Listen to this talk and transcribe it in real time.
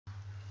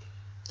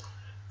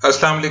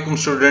Assalamu alaikum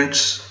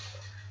students.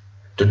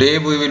 Today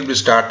we will be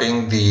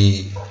starting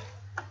the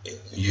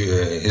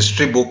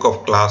history book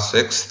of class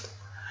 6th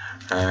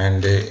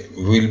and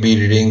we will be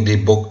reading the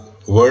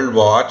book World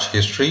Watch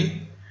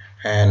History,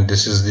 and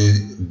this is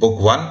the book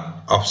 1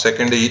 of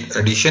second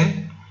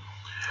edition.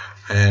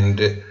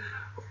 And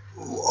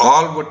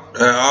all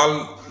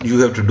you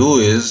have to do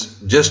is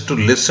just to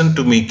listen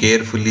to me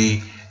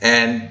carefully,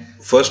 and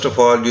first of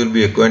all you will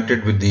be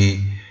acquainted with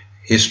the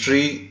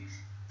history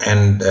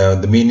and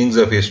the meanings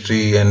of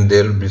history, and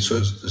there will be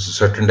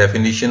certain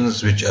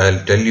definitions which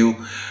I'll tell you.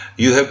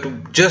 You have to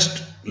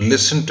just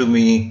listen to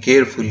me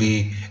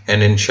carefully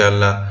and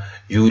inshallah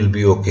you will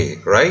be okay,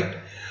 right?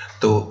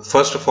 So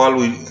first of all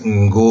we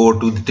go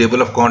to the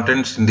table of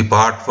contents. In the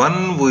part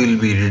 1 we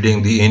will be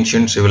reading the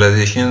ancient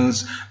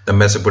civilizations, the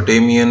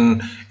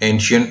Mesopotamian,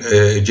 ancient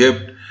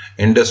Egypt,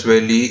 Indus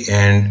Valley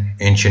and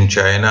ancient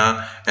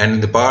China, and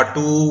in the part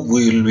 2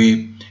 we will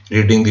be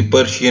reading the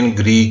Persian,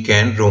 Greek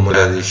and Roman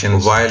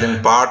civilizations, while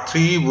in part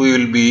 3 we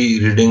will be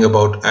reading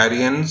about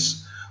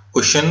Aryans,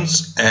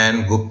 Kushans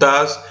and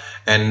Guptas,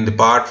 and in the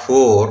part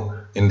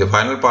 4, in the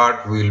final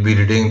part, we will be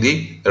reading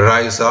the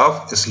rise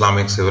of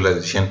Islamic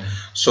civilization.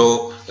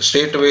 So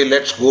straight away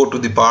let's go to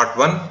the part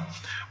 1.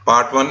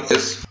 Part 1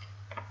 is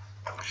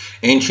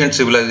ancient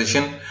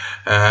civilization.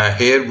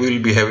 Here we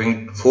will be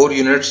having 4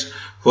 units.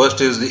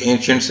 First is the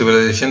ancient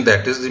civilization,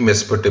 that is the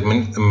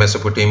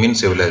Mesopotamian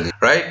civilization,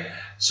 right?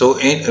 So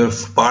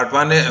part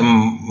 1,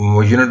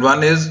 unit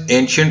 1 is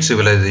ancient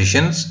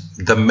civilizations,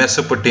 the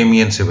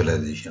Mesopotamian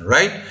civilization,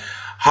 right?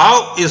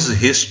 How is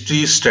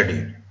history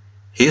studied?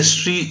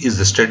 History is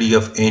the study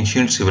of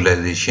ancient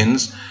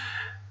civilizations,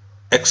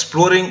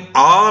 exploring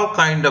all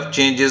kind of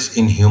changes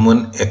in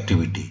human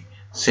activity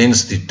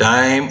since the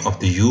time of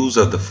the use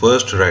of the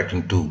first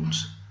writing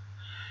tools.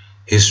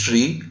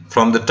 History,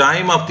 from the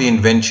time of the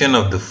invention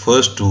of the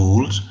first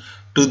tools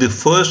to the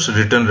first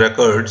written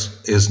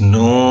records, is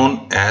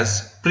known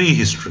as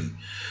prehistory.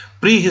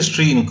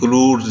 Prehistory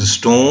includes the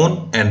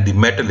stone and the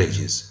metal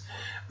ages,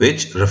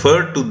 which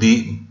refer to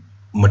the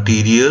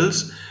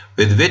materials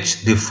with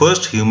which the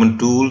first human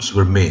tools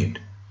were made.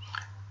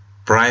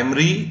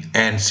 Primary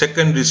and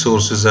secondary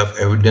sources of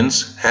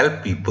evidence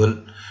help people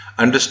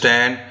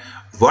understand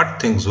what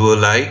things were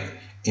like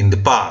in the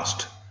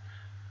past.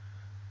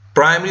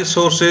 Primary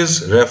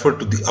sources refer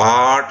to the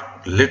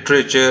art,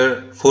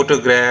 literature,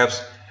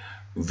 photographs,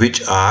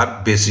 which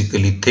are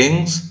basically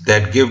things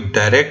that give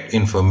direct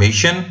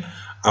information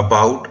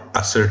about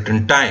a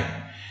certain time,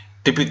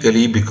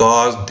 typically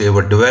because they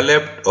were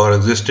developed or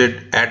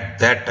existed at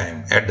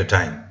the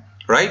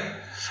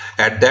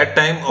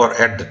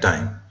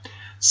time.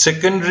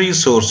 Secondary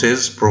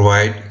sources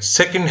provide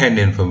second-hand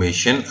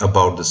information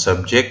about the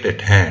subject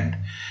at hand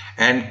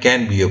and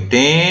can be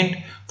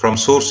obtained from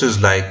sources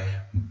like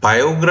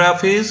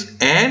biographies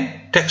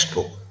and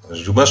textbooks.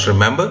 You must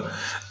remember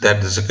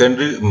that the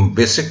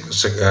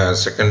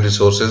secondary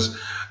sources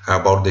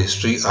about the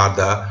history are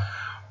the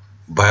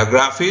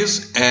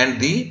biographies and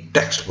the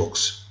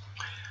textbooks.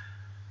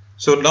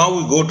 So now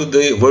we go to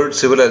the word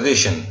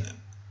civilization.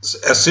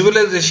 A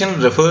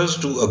civilization refers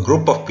to a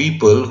group of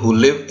people who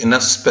live in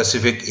a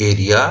specific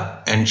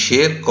area and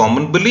share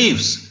common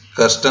beliefs,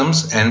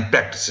 customs and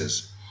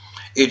practices.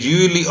 It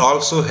usually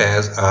also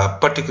has a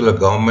particular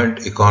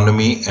government,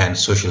 economy and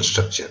social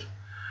structure.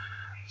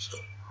 So,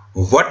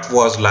 what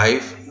was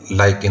life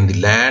like in the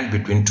land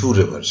between two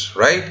rivers,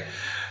 right?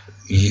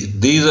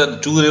 These are the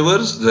two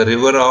rivers, the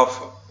river of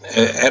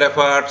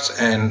Arafats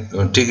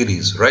and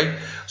Tigris, right?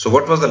 So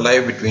what was the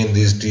life between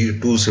these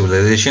two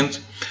civilizations?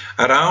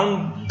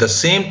 Around the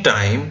same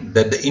time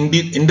that the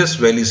Indus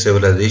Valley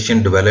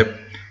civilization developed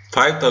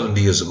 5,000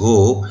 years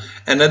ago,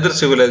 another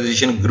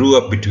civilization grew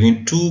up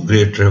between two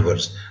great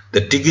rivers, the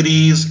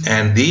Tigris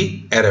and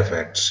the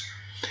Arafats,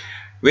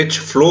 which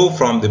flow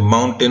from the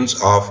mountains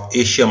of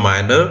Asia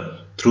Minor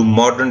through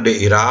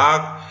modern-day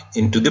Iraq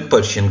into the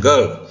Persian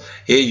Gulf.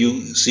 Here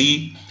you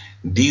see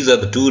these are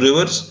the two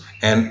rivers,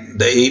 and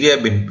the area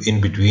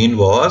in between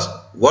was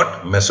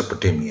what?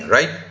 Mesopotamia,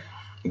 right?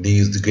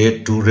 These the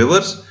great two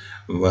rivers.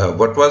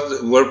 What were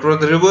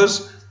the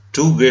rivers?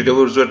 Two great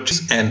rivers were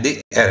Tigris and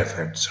the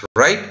Arafats,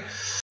 right?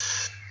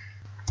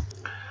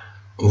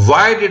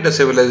 Why did a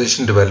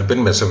civilization develop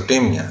in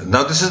Mesopotamia?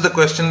 Now this is the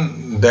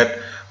question that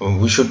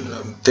we should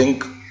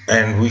think,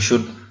 and we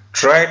should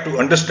try to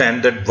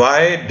understand that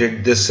why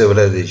did this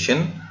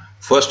civilization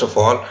first of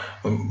all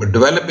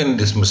develop in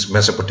this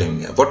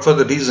Mesopotamia? What were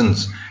the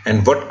reasons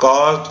and what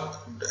caused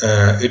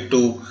it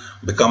to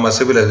become a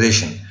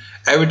civilization?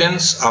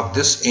 Evidence of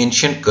this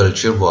ancient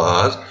culture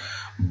was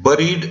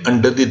buried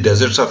under the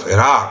deserts of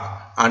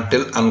Iraq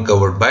until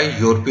uncovered by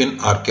European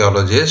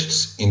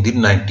archaeologists in the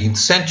 19th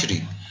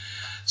century.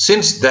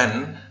 Since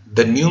then,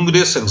 the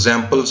numerous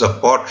examples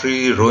of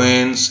pottery,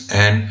 ruins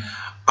and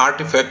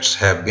artifacts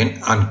have been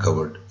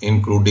uncovered,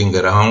 including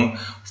around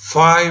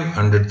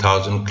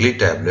 500,000 clay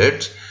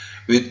tablets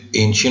with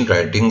ancient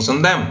writings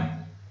on them,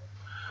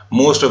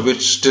 most of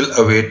which still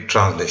await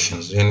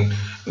translations. In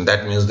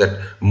That means that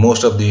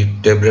most of the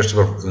tablets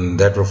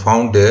that were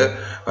found there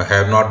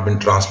have not been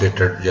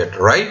translated yet,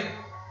 right?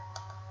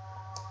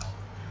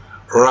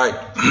 Right.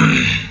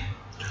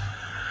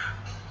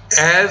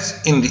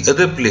 As in the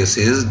other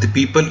places, the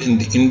people in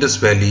the Indus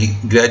Valley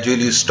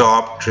gradually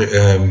stopped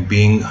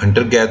being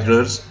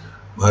hunter-gatherers.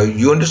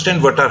 You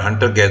understand what are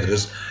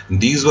hunter-gatherers?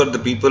 These were the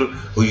people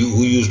who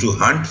used to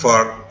hunt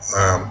for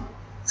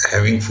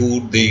having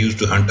food. They used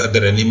to hunt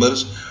other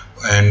animals,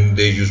 and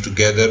they used to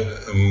gather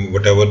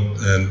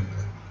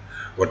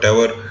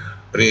whatever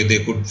prey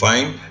they could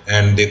find,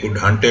 and they could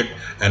hunt it,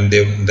 and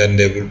then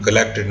they would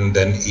collect it and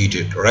then eat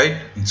it, right?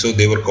 So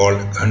they were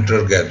called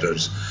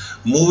hunter-gatherers.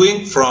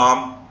 Moving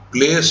from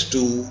place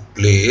to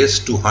place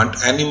to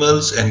hunt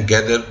animals and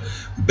gather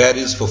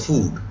berries for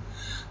food,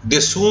 they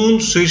soon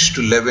switched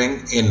to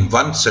living in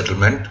one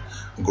settlement,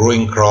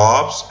 growing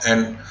crops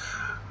and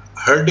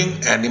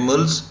herding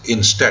animals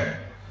instead.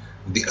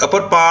 The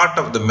upper part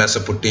of the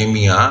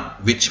Mesopotamia,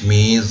 which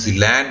means the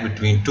land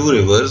between two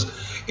rivers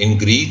in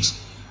Greeks,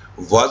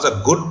 was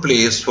a good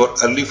place for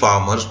early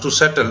farmers to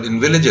settle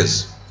in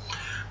villages.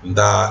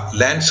 The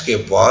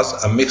landscape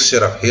was a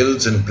mixture of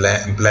hills and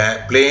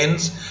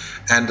plains,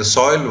 and the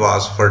soil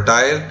was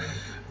fertile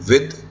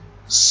with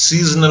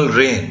seasonal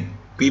rain.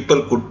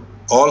 People could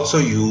also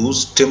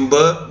use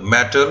timber,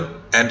 metal,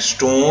 and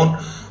stone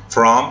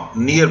from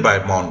nearby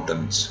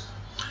mountains.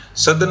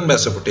 Southern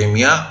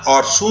Mesopotamia,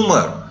 or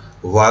Sumer,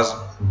 was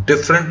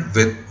different,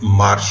 with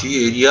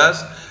marshy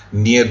areas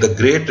near the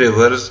great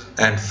rivers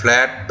and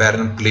flat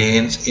barren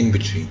plains in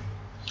between.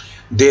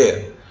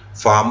 There,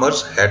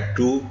 farmers had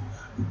to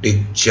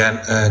dig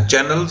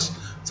channels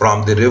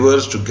from the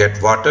rivers to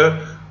get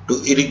water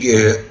to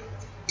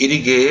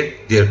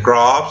irrigate their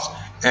crops,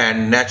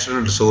 and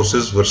natural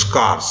resources were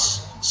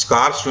scarce.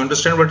 Scarce, you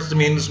understand what is the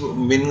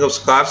meaning of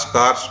scarce?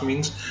 Scarce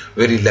means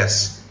very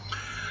less,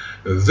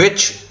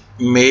 which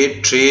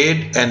made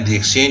trade and the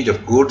exchange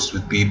of goods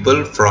with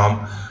people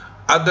from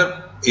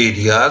other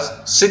areas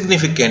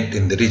significant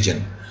in the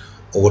region.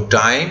 Over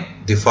time,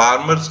 the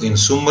farmers in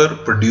Sumer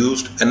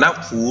produced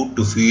enough food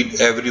to feed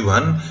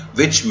everyone,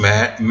 which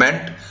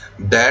meant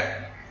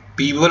that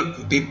people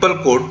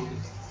could,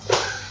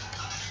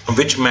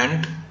 which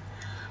meant,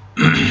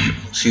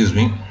 excuse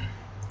me,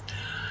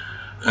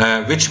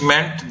 which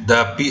meant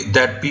that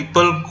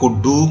people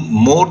could do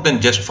more than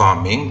just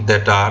farming,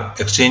 that are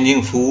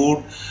exchanging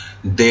food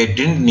they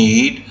didn't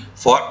need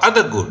for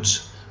other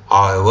goods.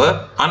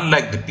 However,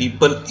 unlike the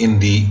people in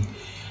the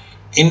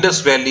Indus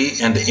Valley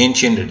and the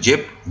ancient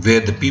Egypt, where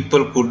the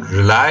people could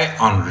rely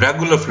on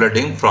regular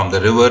flooding from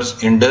the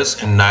rivers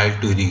Indus and Nile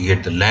to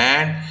irrigate the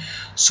land,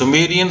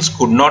 Sumerians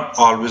could not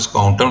always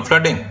count on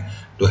flooding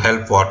to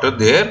help water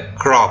their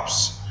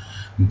crops.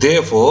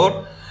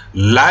 Therefore,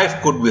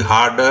 life could be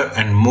harder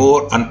and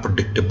more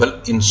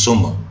unpredictable in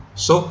Sumer.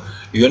 So,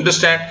 you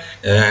understand,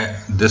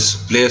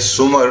 this place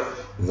Sumer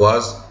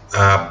was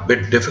a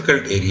bit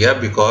difficult area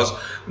because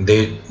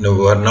they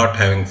were not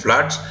having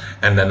floods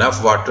and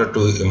enough water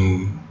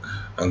to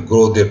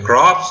grow their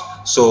crops,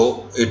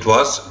 so it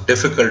was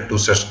difficult to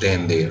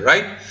sustain there,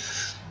 right?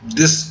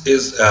 This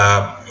is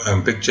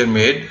a picture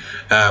made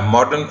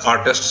modern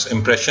artist's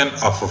impression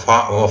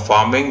of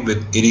farming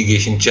with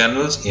irrigation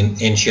channels in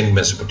ancient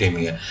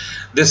Mesopotamia.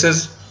 This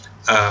is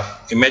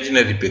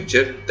imaginary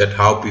picture that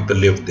how people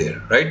lived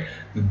there, right?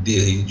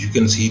 You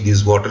can see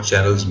these water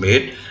channels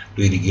made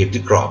to irrigate the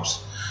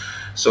crops.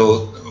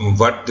 So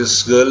what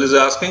this girl is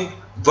asking,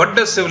 what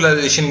does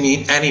civilization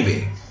mean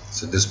anyway?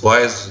 So this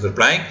boy is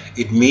replying,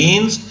 it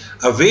means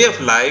a way of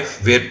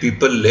life where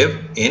people live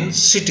in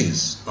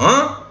cities.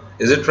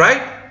 Is it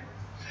right?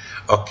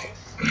 Okay.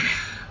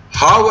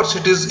 How were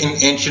cities in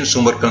ancient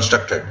Sumer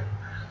constructed?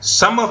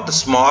 Some of the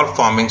small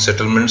farming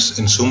settlements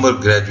in Sumer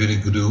gradually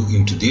grew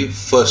into the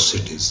first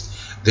cities.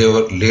 They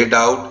were laid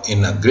out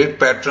in a grid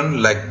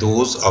pattern like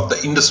those of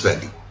the Indus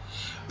Valley,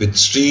 with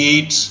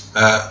streets,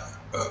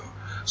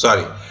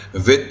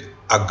 with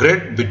a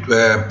grid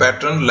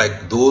pattern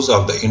like those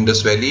of the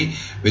Indus Valley,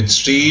 with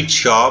streets,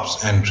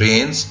 shops and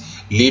drains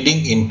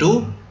leading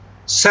into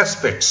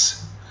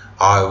cesspits.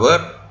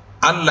 However,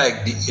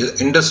 unlike the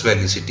Indus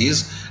Valley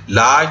cities,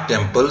 large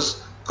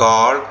temples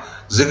called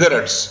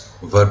ziggurats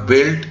were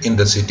built in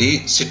the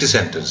city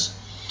centers.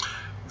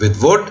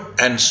 With wood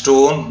and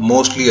stone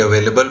mostly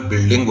available,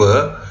 buildings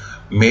were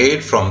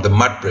made from the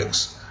mud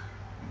bricks.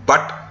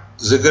 But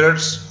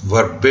ziggurats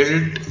were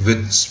built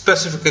with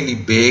specifically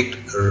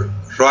baked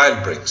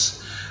royal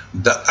bricks.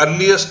 The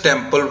earliest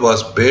temple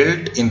was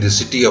built in the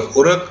city of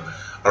Uruk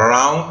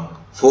around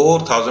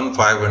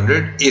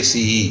 4500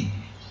 ACE.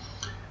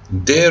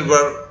 There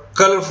were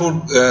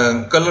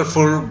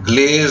colorful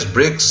glazed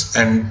bricks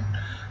and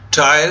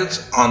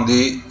tiles on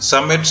the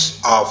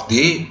summits of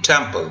the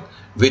temple,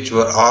 which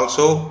were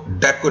also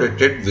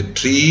decorated with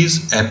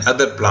trees and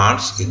other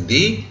plants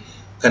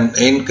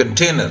in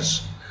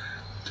containers.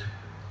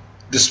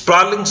 The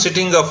sprawling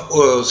city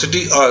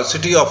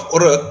of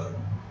Uruk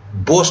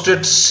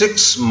boasted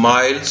 6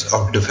 miles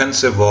of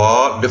defensive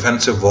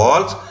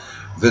walls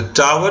with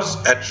towers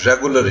at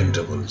regular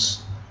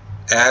intervals.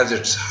 as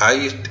its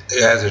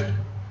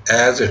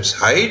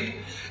height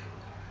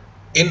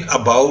in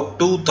about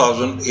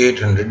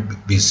 2800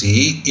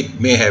 BCE. It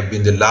may have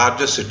been the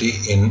largest city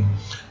in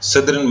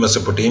southern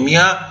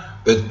Mesopotamia,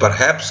 with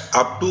perhaps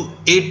up to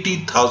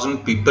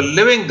 80,000 people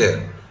living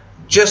there.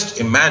 Just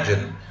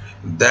imagine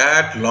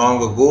that long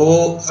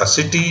ago, a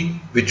city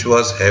which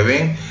was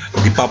having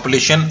the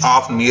population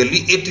of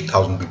nearly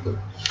 80,000 people.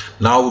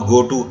 Now we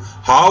go to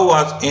how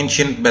was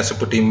ancient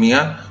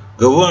Mesopotamia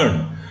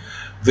governed.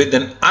 With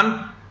an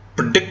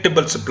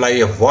unpredictable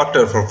supply of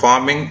water for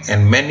farming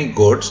and many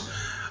goods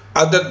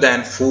other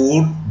than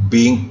food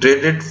being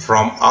traded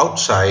from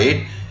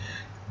outside,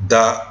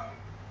 the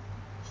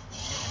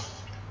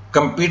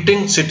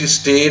competing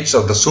city-states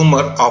of the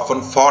Sumer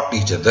often fought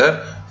each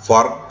other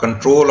for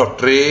control of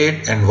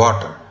trade and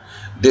water.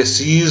 They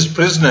seized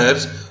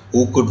prisoners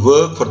who could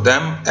work for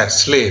them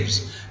as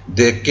slaves.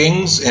 Their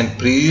kings and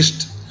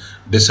priests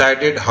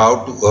decided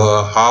how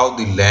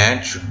the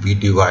land should be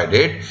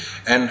divided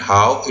and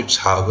how its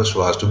harvest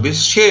was to be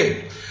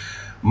shared.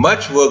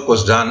 Much work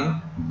was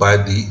done by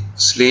the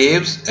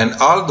slaves, and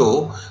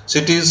although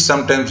cities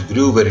sometimes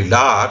grew very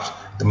large,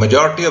 the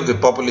majority of the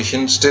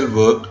population still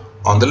worked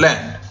on the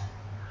land.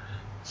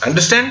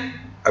 Understand?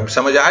 अब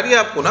समझ आ रही है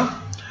आपको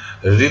ना?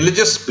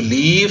 Religious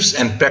beliefs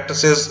and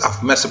practices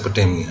of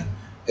Mesopotamia.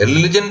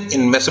 Religion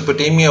in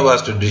Mesopotamia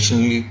was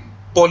traditionally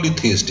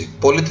polytheistic.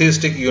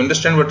 Polytheistic, you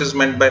understand what is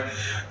meant by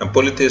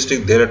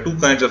polytheistic? There are two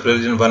kinds of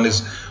religion. One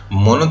is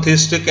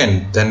monotheistic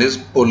and then is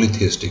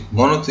polytheistic.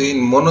 In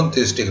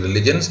monotheistic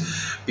religions,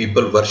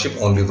 people worship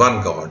only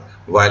one god,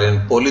 while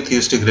in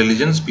polytheistic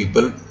religions,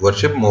 people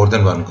worship more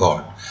than one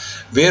god,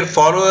 where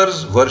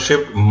followers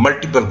worshipped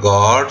multiple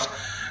gods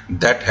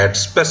that had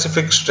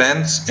specific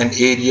strengths and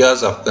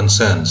areas of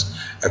concerns.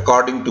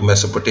 According to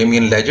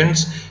Mesopotamian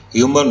legends,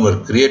 humans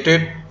were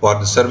created for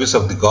the service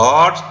of the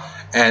gods,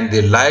 and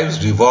their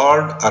lives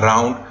revolved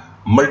around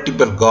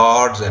multiple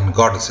gods and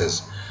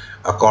goddesses.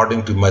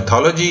 According to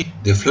mythology,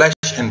 the flesh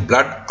and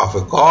blood of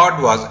a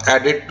god was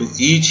added to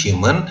each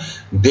human.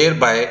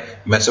 Thereby,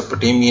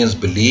 Mesopotamians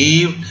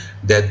believed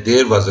that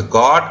there was a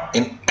god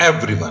in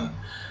everyone.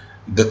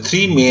 The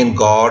three main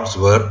gods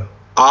were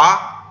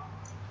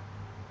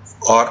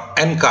or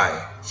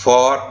Enkai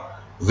for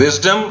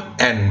wisdom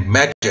and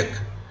magic,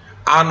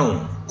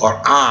 Anu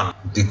or An,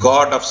 the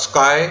god of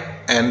sky,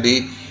 and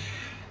the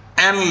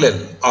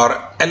Enlil or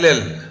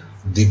Elil,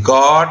 the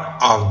god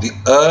of the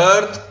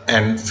earth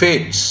and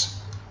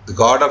fates. The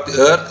god of the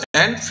earth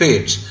and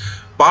fates.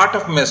 Part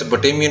of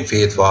Mesopotamian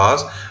faith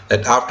was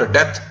that after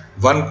death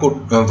one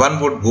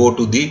would go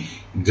to the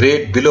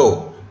great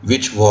below,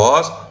 which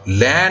was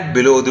land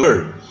below the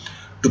world.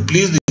 To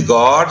please the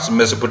gods,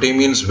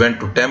 Mesopotamians went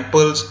to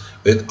temples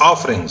with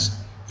offerings,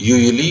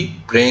 usually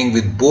praying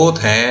with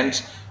both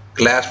hands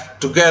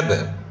clasped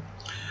together.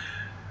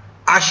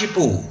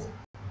 Ashipu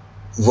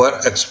were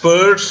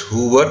experts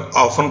who were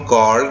often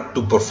called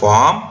to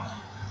perform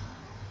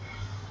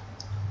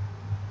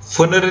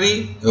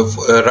funerary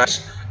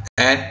rites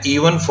and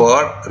even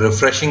for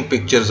refreshing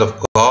pictures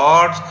of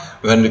gods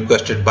when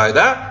requested by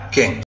the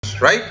kings,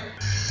 right?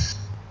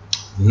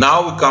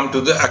 Now we come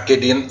to the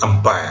Akkadian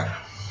Empire.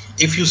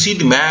 If you see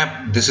the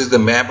map, this is the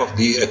map of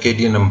the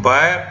Akkadian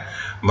Empire.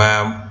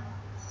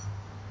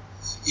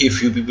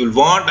 If you people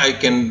want, I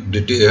can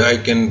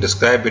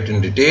describe it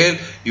in detail.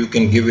 You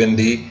can give in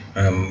the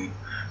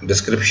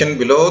description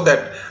below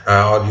that,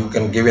 or you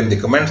can give in the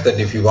comments that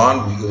if you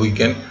want, we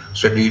can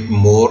study it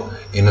more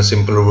in a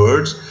simpler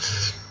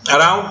words.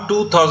 Around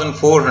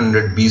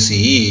 2400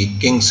 BCE,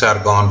 King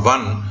Sargon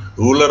I,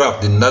 ruler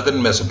of the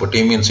northern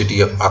Mesopotamian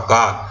city of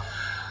Akkad,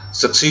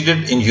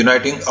 succeeded in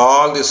uniting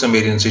all the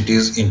Sumerian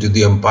cities into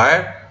the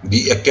empire,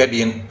 the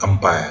Akkadian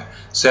Empire.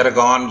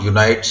 Sargon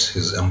unites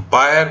his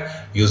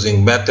empire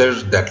using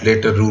methods that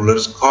later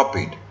rulers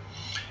copied.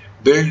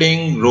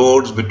 Building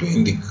roads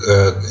between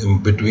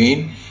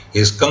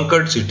his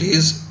conquered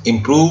cities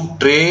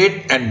improved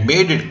trade and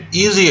made it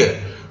easier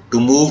to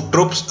move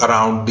troops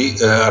around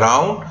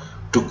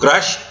to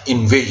crush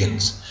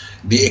invasions.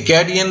 The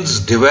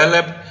Akkadians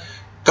developed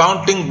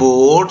counting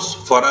boards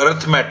for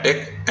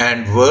arithmetic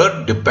and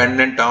were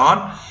dependent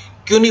on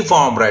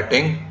cuneiform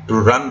writing to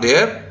run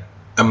their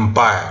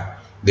empire.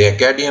 The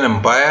Akkadian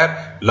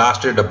Empire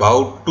lasted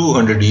about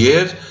 200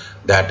 years,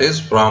 that is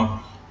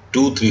from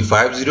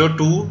 2350 to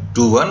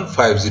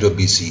 2150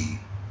 BCE.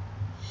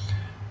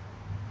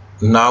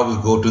 Now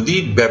we go to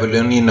the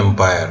Babylonian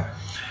Empire.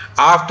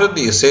 After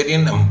the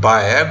Assyrian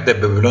Empire, the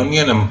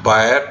Babylonian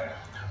Empire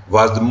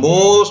was the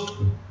most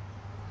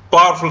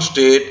powerful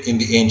state in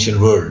the ancient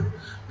world.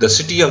 The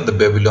city of the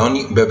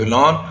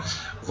Babylon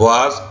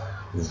was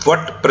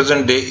what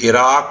present-day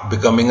Iraq,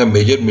 becoming a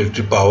major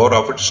military power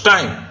of its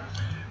time.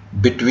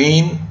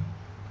 Between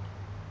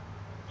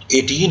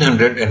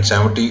 1800 and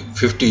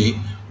 750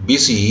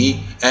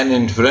 BCE, an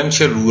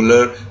influential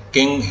ruler,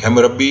 King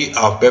Hammurabi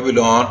of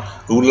Babylon,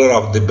 ruler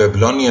of the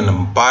Babylonian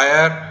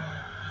Empire,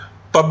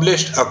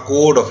 published a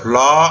code of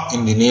law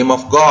in the name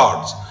of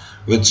gods,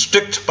 with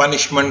strict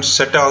punishments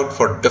set out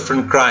for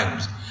different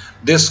crimes.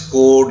 This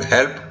code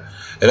helped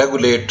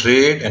regulate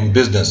trade and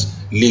business,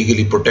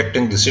 legally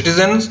protecting the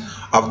citizens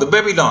of the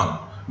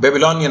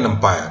Babylonian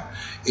Empire.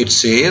 It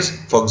says,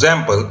 for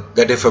example,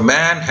 that if a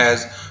man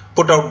has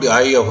put out the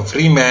eye of a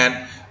free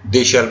man,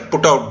 they shall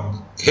put out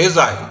his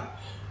eye.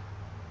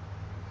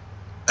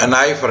 An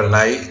eye for an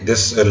eye.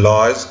 This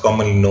law is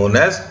commonly known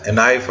as an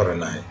eye for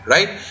an eye,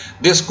 right?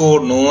 This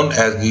code, known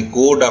as the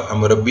Code of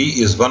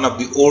Hammurabi, is one of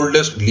the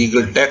oldest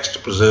legal texts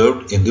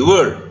preserved in the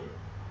world.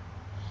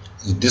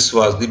 This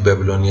was the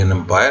Babylonian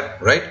Empire,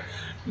 right?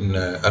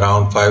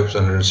 Around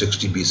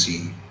 560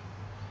 BCE.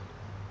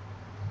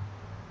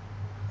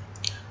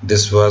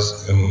 This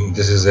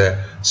is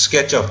a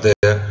sketch of the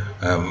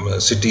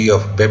city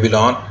of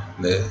Babylon.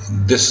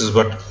 This is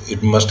what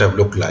it must have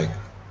looked like.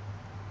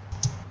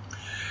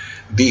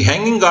 The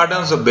Hanging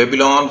Gardens of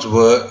Babylon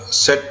were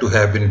said to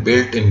have been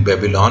built in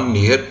Babylon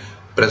near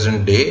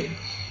present-day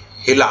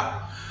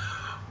Hilla,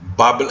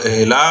 Babel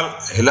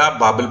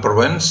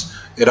province,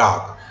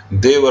 Iraq.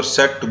 They were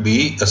said to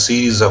be a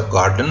series of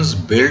gardens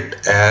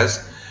built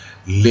as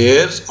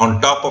layers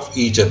on top of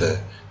each other,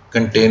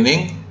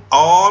 containing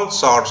all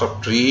sorts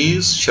of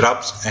trees,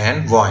 shrubs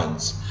and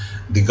vines.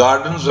 The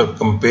gardens were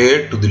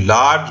compared to the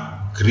large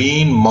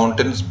green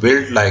mountains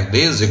built like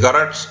the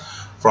ziggurats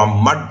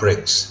from mud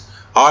bricks.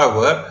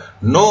 However,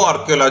 no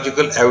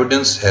archaeological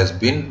evidence has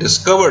been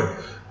discovered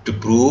to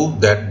prove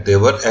that they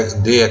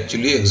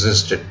actually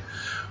existed.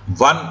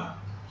 One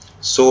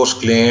source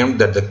claimed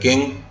that the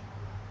king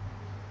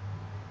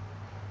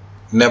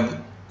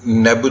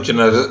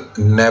Nebuchadnezzar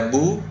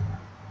II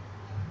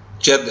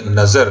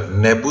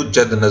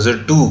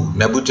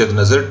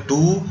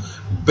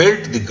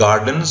built the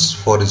gardens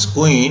for his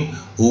queen,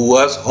 who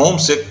was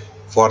homesick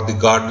for the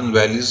garden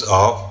valleys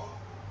of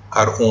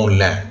her own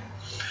land.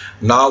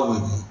 Now we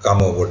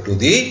come over to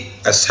the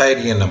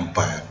Assyrian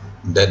Empire.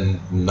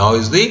 Now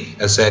is the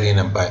Assyrian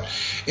Empire.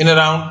 In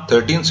around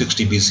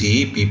 1360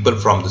 BCE, people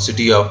from the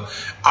city of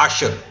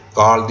Ashur,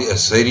 called the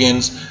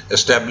Assyrians,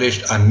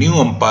 established a new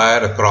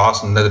empire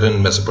across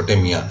northern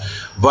Mesopotamia.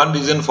 One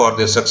reason for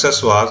their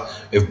success was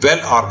a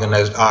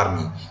well-organized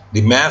army.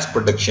 The mass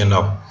production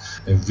of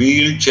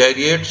wheeled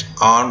chariots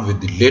armed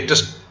with the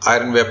latest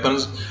iron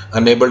weapons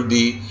enabled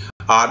the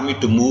army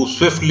to move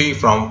swiftly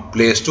from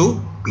place to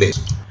place.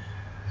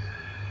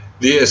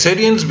 The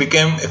Assyrians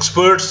became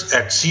experts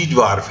at siege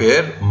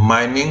warfare,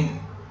 mining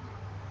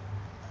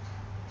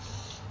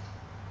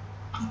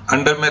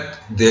underneath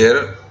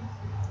their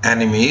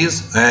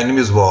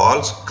enemies'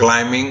 walls,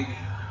 climbing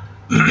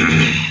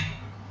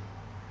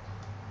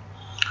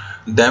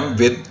them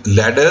with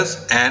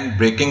ladders and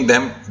breaking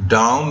them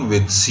down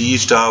with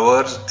siege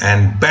towers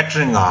and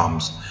battering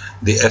rams.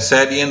 The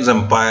Assyrian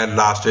Empire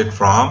lasted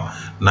from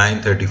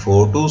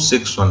 934 to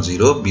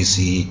 610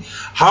 BCE.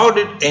 How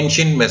did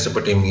ancient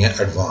Mesopotamia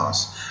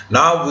advance?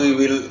 Now we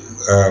will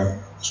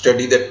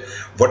study that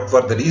what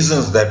were the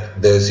reasons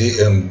that the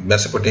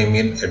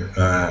Mesopotamian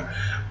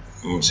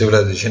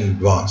civilization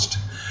advanced.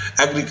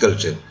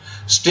 Agriculture.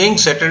 Staying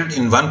settled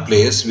in one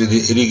place with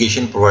the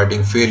irrigation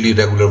providing fairly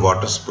regular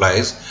water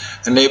supplies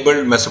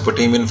enabled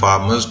Mesopotamian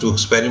farmers to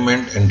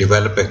experiment and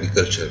develop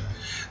agriculture.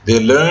 They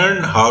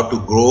learned how to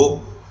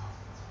grow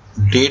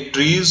date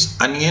trees,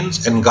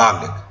 onions and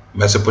garlic.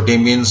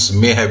 Mesopotamians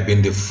may have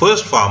been the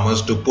first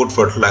farmers to put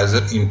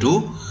fertilizer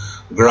into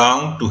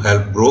ground to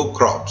help grow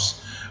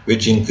crops,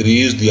 which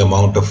increased the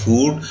amount of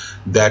food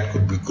that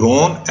could be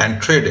grown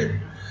and traded.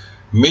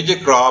 Major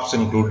crops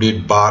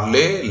included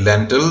barley,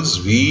 lentils,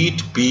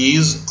 wheat,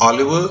 peas,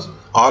 olives,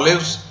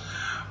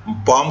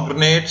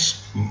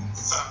 pomegranates,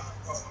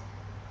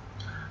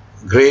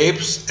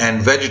 grapes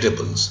and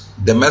vegetables.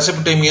 The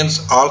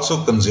Mesopotamians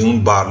also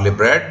consumed barley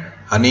bread,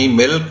 honey,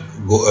 milk,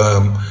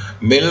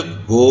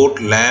 goat,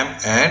 lamb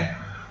and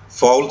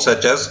fowl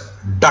such as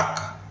duck.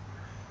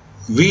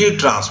 Wheeled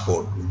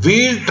transport.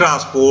 Wheeled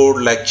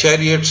transport like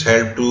chariots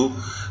helped to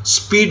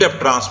speed up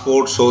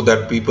transport so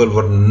that people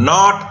were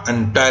not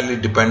entirely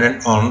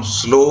dependent on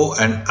slow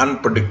and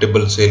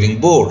unpredictable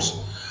sailing boats.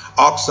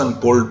 Oxen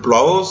pulled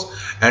plows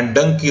and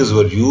donkeys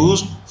were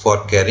used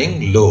for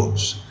carrying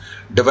loads.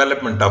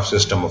 Development of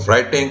system of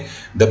writing.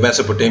 The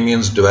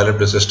Mesopotamians developed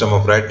a system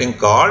of writing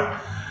called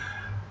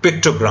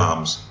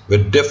pictograms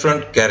with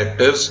different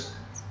characters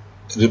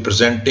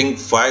representing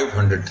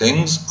 500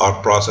 things or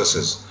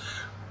processes.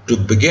 To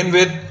begin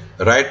with,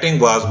 writing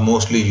was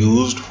mostly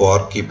used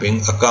for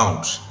keeping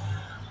accounts.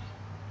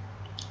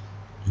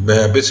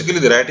 Basically,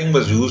 the writing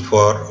was used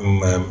for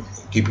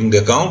keeping the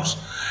accounts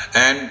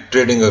and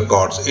trading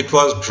records. It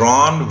was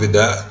drawn with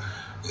a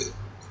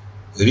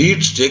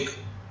reed stick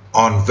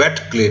on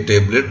wet clay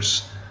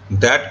tablets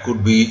that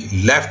could be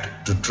left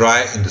to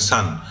dry in the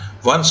sun.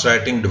 Once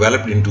writing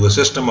developed into a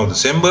system of the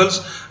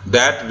symbols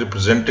that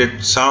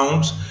represented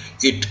sounds,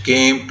 it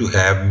came to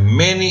have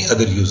many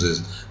other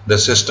uses. The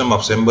system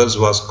of symbols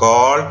was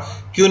called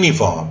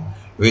cuneiform,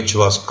 which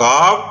was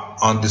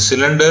carved on the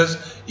cylinders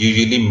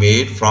usually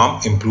made from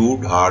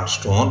improved hard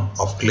stone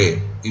of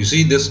clay. You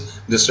see,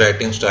 this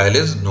writing style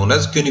is known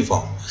as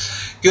cuneiform.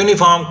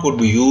 Cuneiform could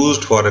be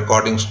used for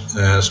recording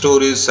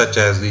stories such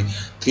as the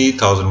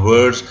 3000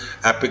 words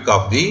epic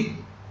of the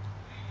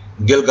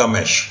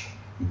Gilgamesh.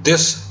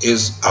 This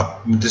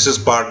is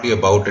partly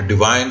about a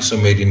divine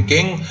Sumerian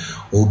king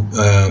who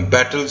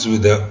battles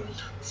with a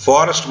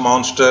forest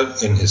monster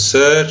in his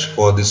search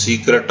for the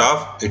secret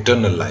of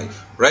eternal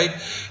life. Right?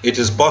 It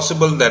is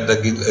possible that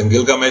the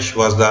Gilgamesh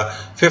was the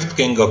fifth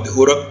king of the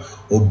Uruk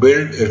who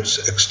built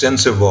its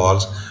extensive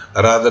walls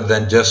rather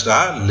than just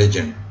a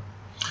legend.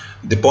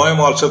 The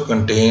poem also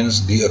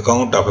contains the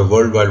account of a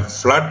worldwide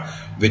flood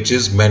which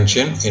is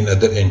mentioned in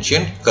other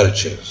ancient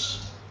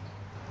cultures.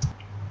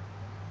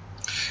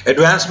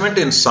 Advancement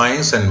in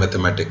science and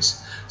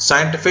mathematics.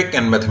 Scientific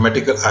and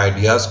mathematical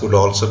ideas could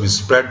also be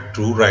spread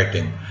through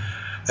writing.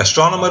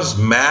 Astronomers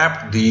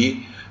mapped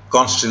the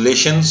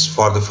constellations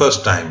for the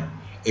first time.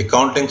 A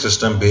counting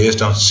system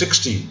based on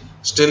 60,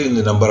 still in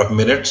the number of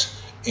minutes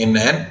in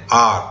an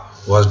hour,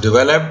 was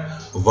developed,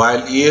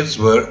 while years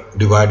were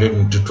divided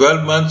into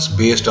 12 months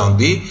based on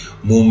the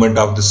movement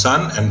of the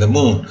sun and the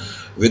moon,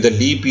 with a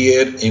leap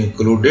year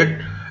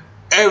included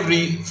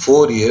every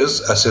 4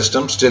 years, a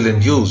system still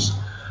in use.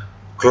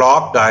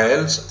 Clock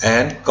dials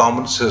and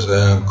common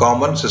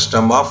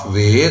system of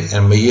weigh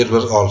and measure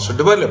was also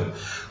developed.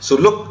 So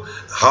look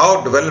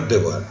how developed they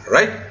were,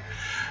 right?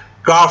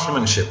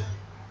 Craftsmanship.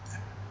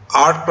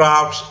 Art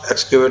crafts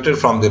excavated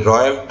from the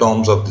royal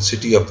tombs of the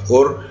city of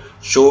Ur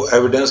show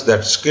evidence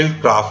that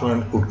skilled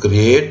craftsmen could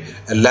create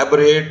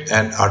elaborate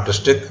and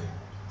artistic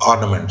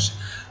ornaments.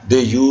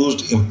 They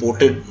used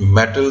imported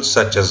metals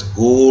such as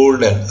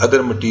gold and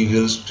other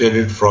materials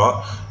traded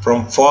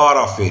from far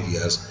off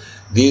areas.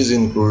 These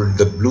include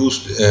the blue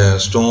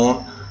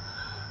stone,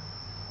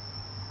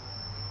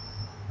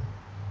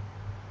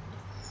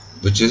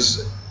 which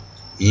is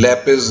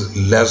lapis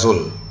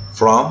lazuli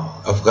from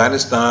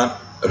Afghanistan,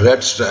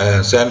 red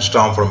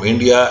sandstone from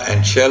India,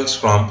 and shells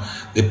from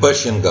the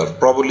Persian Gulf,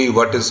 probably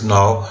what is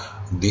now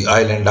the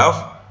island of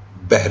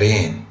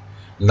Bahrain.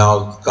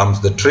 Now comes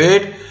the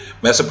trade.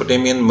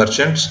 Mesopotamian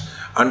merchants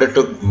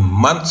undertook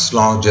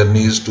months-long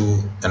journeys to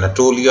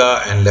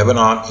Anatolia and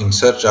Lebanon in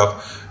search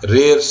of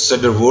rare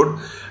cedar wood,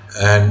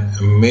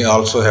 and may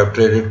also have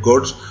traded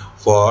goods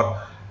for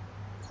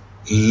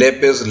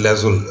lapis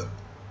lazuli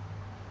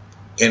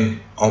in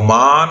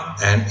Oman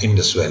and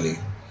Indus Valley.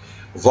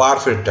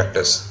 Warfare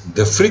tactics.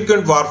 The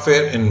frequent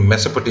warfare in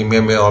Mesopotamia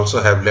may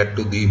also have led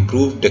to the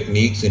improved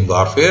techniques in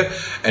warfare,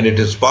 and it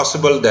is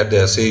possible that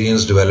the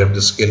Assyrians developed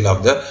the skill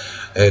of the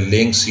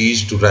laying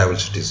siege to rival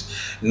cities.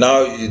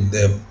 Now,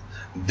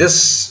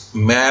 this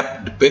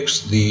map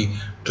depicts the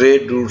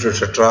trade routes,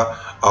 etc.,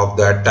 of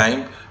that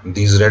time.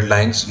 These red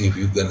lines, if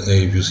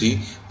you see,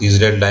 these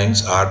red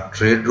lines are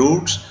trade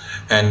routes,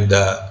 and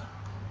the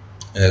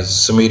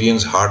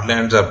Sumerians'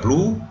 heartlands are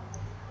blue,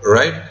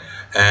 right?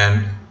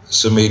 And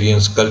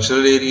Sumerians'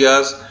 cultural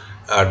areas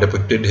are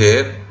depicted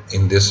here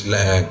in this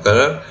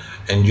color,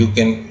 and you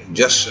can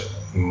just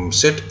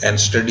sit and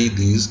study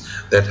these,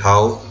 that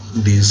how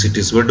these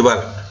cities were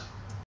developed.